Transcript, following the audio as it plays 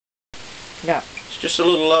Yeah. It's just a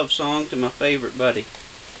little love song to my favorite buddy.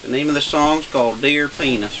 The name of the song's called Dear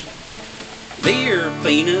Penis. Dear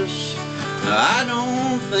Penis, I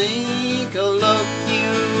don't think I love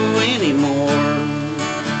you anymore.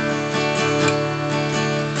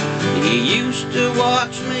 You used to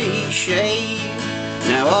watch me shave,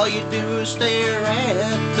 now all you do is stare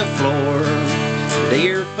at the floor.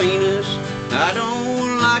 Dear Penis, I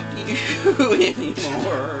don't like you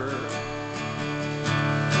anymore.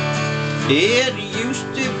 It used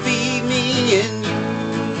to be me and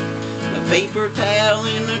you, a paper towel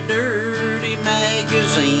in a dirty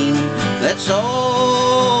magazine. That's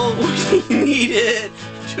all we needed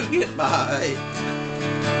to get by.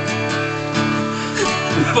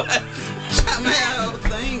 But somehow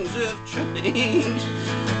things have changed.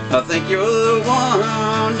 I think you're the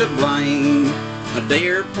one to blame.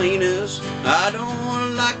 Dear Penis, I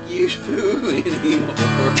don't like you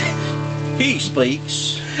anymore. He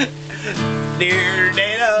speaks. Dear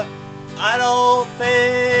Dana, I don't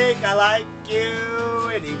think I like you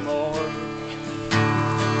anymore.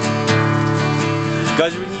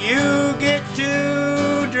 'Cause when you get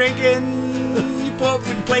to drinking, you put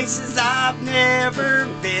me in places I've never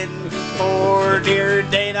been before. Dear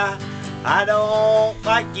Dana, I don't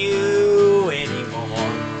like you anymore.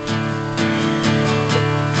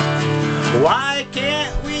 Why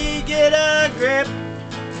can't we get a grip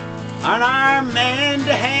on our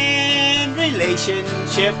man-to-hand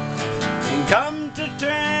relationship and come to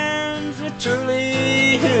terms with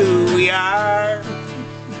truly who we are?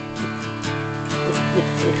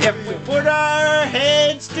 If we put our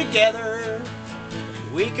heads together,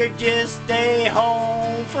 we could just stay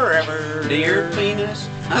home forever. Dear Penis,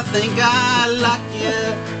 I think I like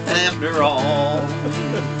you after all.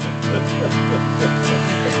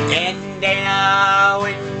 And then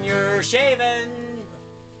when you're shaving,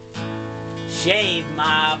 shave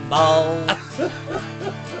my balls.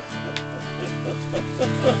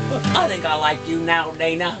 I think I like you now,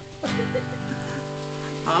 Dana.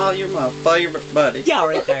 Oh, you're my favorite buddy. Yeah,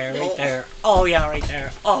 right there, right there. Oh, yeah, right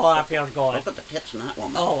there. Oh, that feels good. Look at the tits in that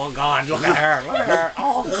woman. Oh, God, look at her, look at her.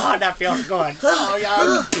 Oh, God, that feels good. Oh,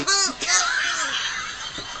 yeah.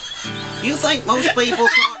 You think most people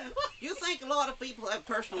you think a lot of people have a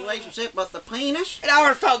personal relationship with the penis? It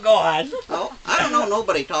always felt good. Oh, I don't know,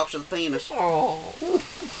 nobody talks to the penis. Oh,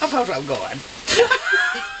 I felt so good.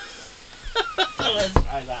 Let's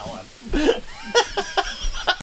try that one.